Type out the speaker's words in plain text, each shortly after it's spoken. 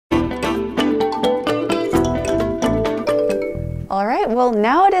well,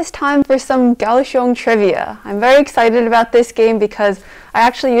 now it is time for some Kaohsiung trivia. I'm very excited about this game because I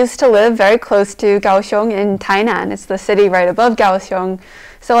actually used to live very close to Kaohsiung in Tainan. It's the city right above Kaohsiung.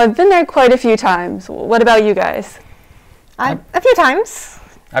 So I've been there quite a few times. What about you guys? A few times.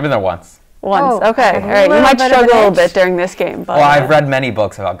 I've been there once. Once, okay. All right, you might struggle a little bit during this game. But, well, I've read many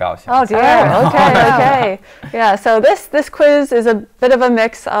books about Kaohsiung. Oh, dear. Okay. Yeah, so this quiz is a bit of a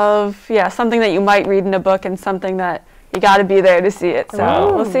mix of, something that you might read in a book and something that you got to be there to see it.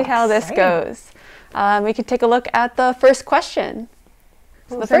 So we'll see how this goes. We can take a look at the first question.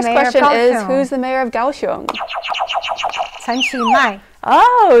 So the first question is, who's the mayor of Kaohsiung? Chen Qimai.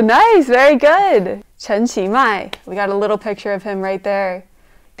 Oh, nice. Very good. Chen Qimai. We got a little picture of him right there.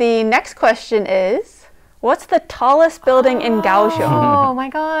 The next question is, what's the tallest building in Kaohsiung? Oh my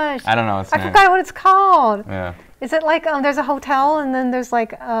gosh. I don't know its name. I forgot what it's called. Yeah. Is it like there's a hotel and then there's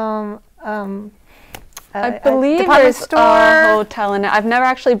like I believe there's store. A hotel in it. I've never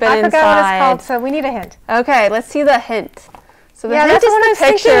actually been inside. I forgot what it's called, so we need a hint. Okay, let's see the hint. So the hint that's is the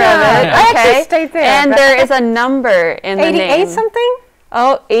picture of it. I actually stayed there. And there is a number in the name. 88 something?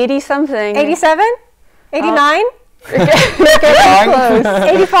 Oh, 80 something. 87? 89? You're getting close.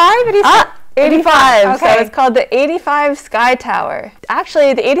 85? 85. Okay. So it's called the 85 Sky Tower.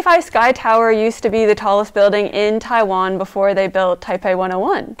 Actually, the 85 Sky Tower used to be the tallest building in Taiwan before they built Taipei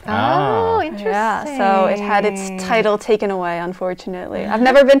 101. Oh, interesting. Yeah, so it had its title taken away, unfortunately. I've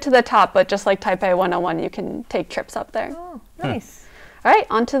never been to the top, but just like Taipei 101, you can take trips up there. Oh, nice. All right,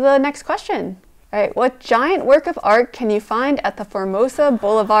 on to the next question. All right, what giant work of art can you find at the Formosa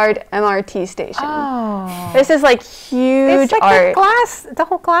Boulevard MRT station? Oh. This is like huge it's like art. the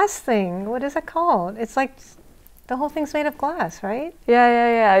whole glass thing. What is it called? It's like the whole thing's made of glass, right?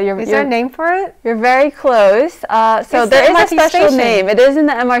 Yeah. Is there a name for it? You're very close. So there is a special name. It is in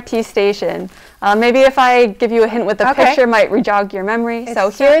the MRT station. Maybe if I give you a hint with the picture, it might rejog your memory. So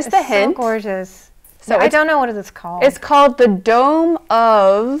here's the hint. So gorgeous. So I don't know what it's called. It's called the Dome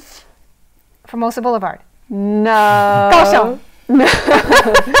of... Formosa Boulevard. No. Kaohsiung. No. All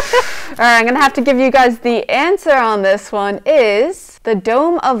right, I'm going to have to give you guys the answer on this one is the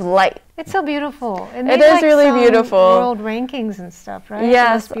Dome of Light. It's so beautiful. It is really beautiful. World rankings and stuff, right?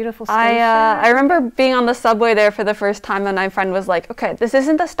 Yes. This beautiful station. I remember being on the subway there for the first time, and my friend was like, okay, this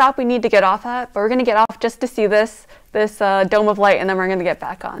isn't the stop we need to get off at, but we're going to get off just to see this Dome of Light, and then we're going to get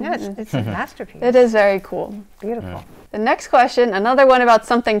back on. Yeah, it's a masterpiece. It is very cool. Beautiful. The next question, another one about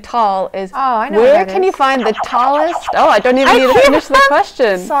something tall, is I know where can you find the tallest... Oh, I don't even need to finish the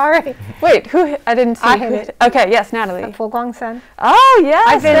question. Sorry. Wait, who... I didn't see. I hit it. Okay, yes, Natalie. Fuguangsan. Oh, yes,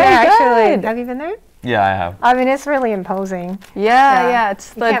 I've been there, actually. Have you been there? Yeah, I have. I mean, it's really imposing. Yeah.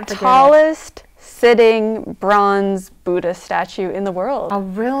 It's You the can't forget tallest sitting bronze Buddha statue in the world. Oh,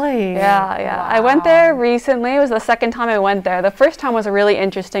 really? Yeah. Wow. I went there recently. It was the second time I went there. The first time was a really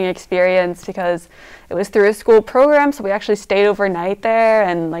interesting experience because it was through a school program, so we actually stayed overnight there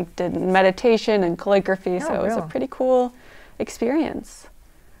and like did meditation and calligraphy, so it was a pretty cool experience.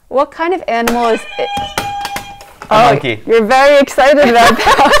 What kind of animal is it? A monkey. You're very excited about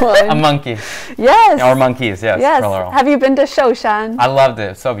that one. A monkey. Yes. Or monkeys, yes. Plural. Have you been to Shoshan? I loved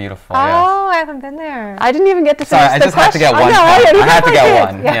it. So beautiful. Oh, I haven't been there. I didn't even get to finish Sorry, I the just have to get one. I have to get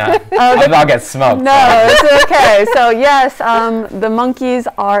one. Yeah. I'll get smoked. No, it's okay. So yes, the monkeys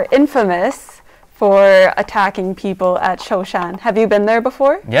are infamous for attacking people at Shoshan. Have you been there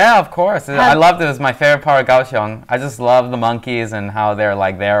before? Yeah, of course. I loved it. It was my favorite part of Kaohsiung. I just love the monkeys and how they're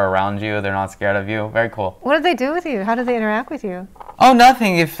like there around you. They're not scared of you. Very cool. What do they do with you? How do they interact with you? Oh,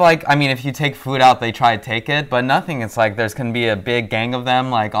 nothing. If you take food out, they try to take it, but nothing. It's like there's gonna be a big gang of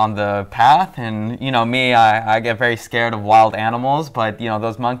them like on the path, and me, I get very scared of wild animals, but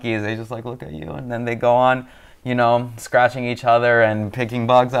those monkeys, they just like look at you, and then they go on, scratching each other and picking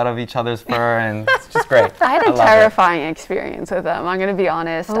bugs out of each other's fur, and it's just great. I had a terrifying experience with them, I'm gonna be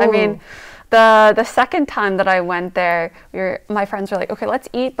honest. I mean, the second time that I went there, my friends were like, okay, let's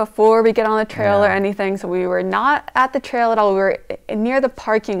eat before we get on the trail or anything. So we were not at the trail at all. We were near the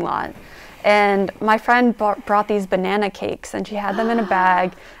parking lot. And my friend brought these banana cakes, and she had them in a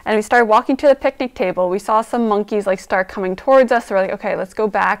bag. And we started walking to the picnic table. We saw some monkeys start coming towards us. So we're like, okay, let's go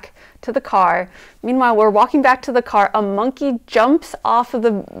back to the car. Meanwhile, we're walking back to the car. A monkey jumps off of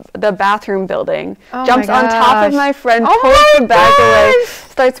the bathroom building, jumps on top of my friend, pulls the bag away,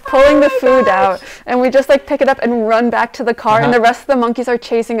 starts pulling the food out, and we just pick it up and run back to the car. And the rest of the monkeys are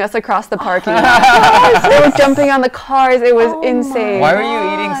chasing us across the parking lot. They were jumping on the cars. It was insane. Why were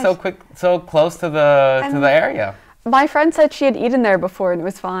you eating so close to the area? my friend said she had eaten there before and it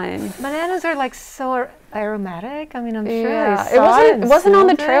was fine. Bananas are like so aromatic. I mean, I'm sure Yeah, they it wasn't on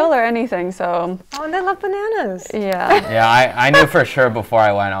the smelled it. trail or anything, so Oh, and they love bananas. yeah. Yeah, I knew for sure before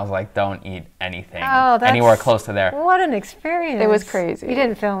I went. I was like, don't eat anything anywhere close to there. What an experience. It was crazy. You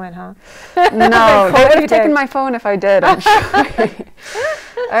didn't film it, huh? No, they would you have taken did. my phone if I did, I'm sure.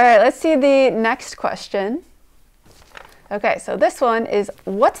 All right, let's see the next question. Okay, so this one is,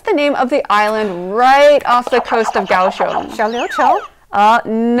 what's the name of the island right off the coast of Kaohsiung? Xiaoliuqiu?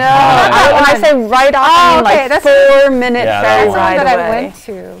 No. When I say right off, I mean okay, like that's- 4-minute Yeah, ferry That's the one ride that away. I went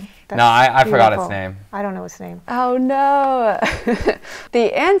to. No, I forgot its beautiful. name. I don't know its name. Oh no.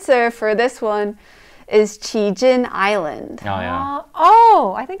 The answer for this one is Chijin Island. Oh yeah.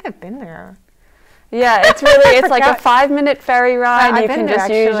 I think I've been there. Yeah, it's really, it's like a forgot. 5-minute ferry ride. I've You been can there, just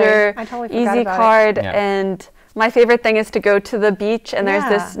use actually. your I totally forgot Easy about it. card. Yeah. And my favorite thing is to go to the beach and there's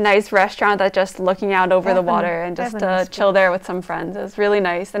this Yeah. nice restaurant that's just looking out over the Devon- water and just Devon is chill there with some friends. It's really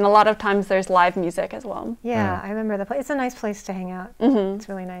nice. And a lot of times there's live music as well. Yeah, I remember the place. It's a nice place to hang out. It's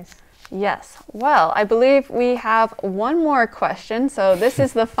really nice. Yes. Well, I believe we have one more question. So this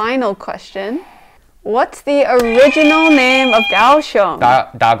is the final question. What's the original name of Kaohsiung?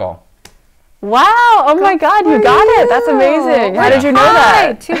 Dago. Wow! Oh my God, you got it. That's amazing. How did you know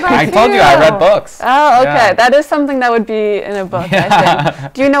that? I told you I read books. Oh, okay. Yeah. That is something that would be in a book, I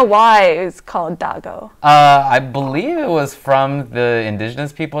think. Do you know why it's called Dago? I believe it was from the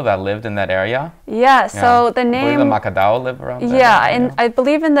indigenous people that lived in that area. Yeah, so the I believe name... the Macadao live around there. Yeah, and I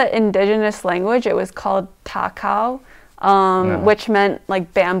believe in the indigenous language it was called Takao, which meant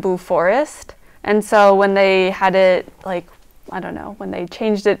like bamboo forest. And so when they had it like, I don't know, when they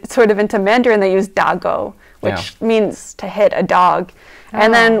changed it sort of into Mandarin, they used dago, which means to hit a dog.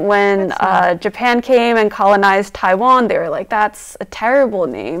 And then when Japan came and colonized Taiwan, they were like, that's a terrible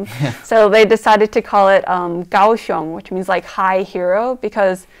name. So they decided to call it Kaohsiung, which means like high hero,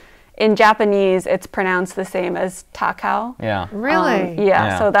 because in Japanese it's pronounced the same as Takao. Yeah. Really?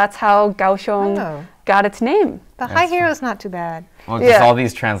 Yeah, so that's how Kaohsiung got its name. The high hero's not too bad. Well, just Yeah. all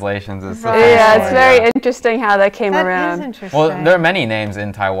these translations is so Right. Yeah, funny. it's very interesting how that came That around. is interesting. Well, there are many names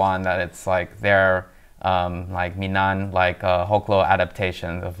in Taiwan that it's like they're like Minan, like Hoklo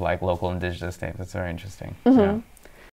adaptations of like local indigenous names. It's very interesting. Yeah.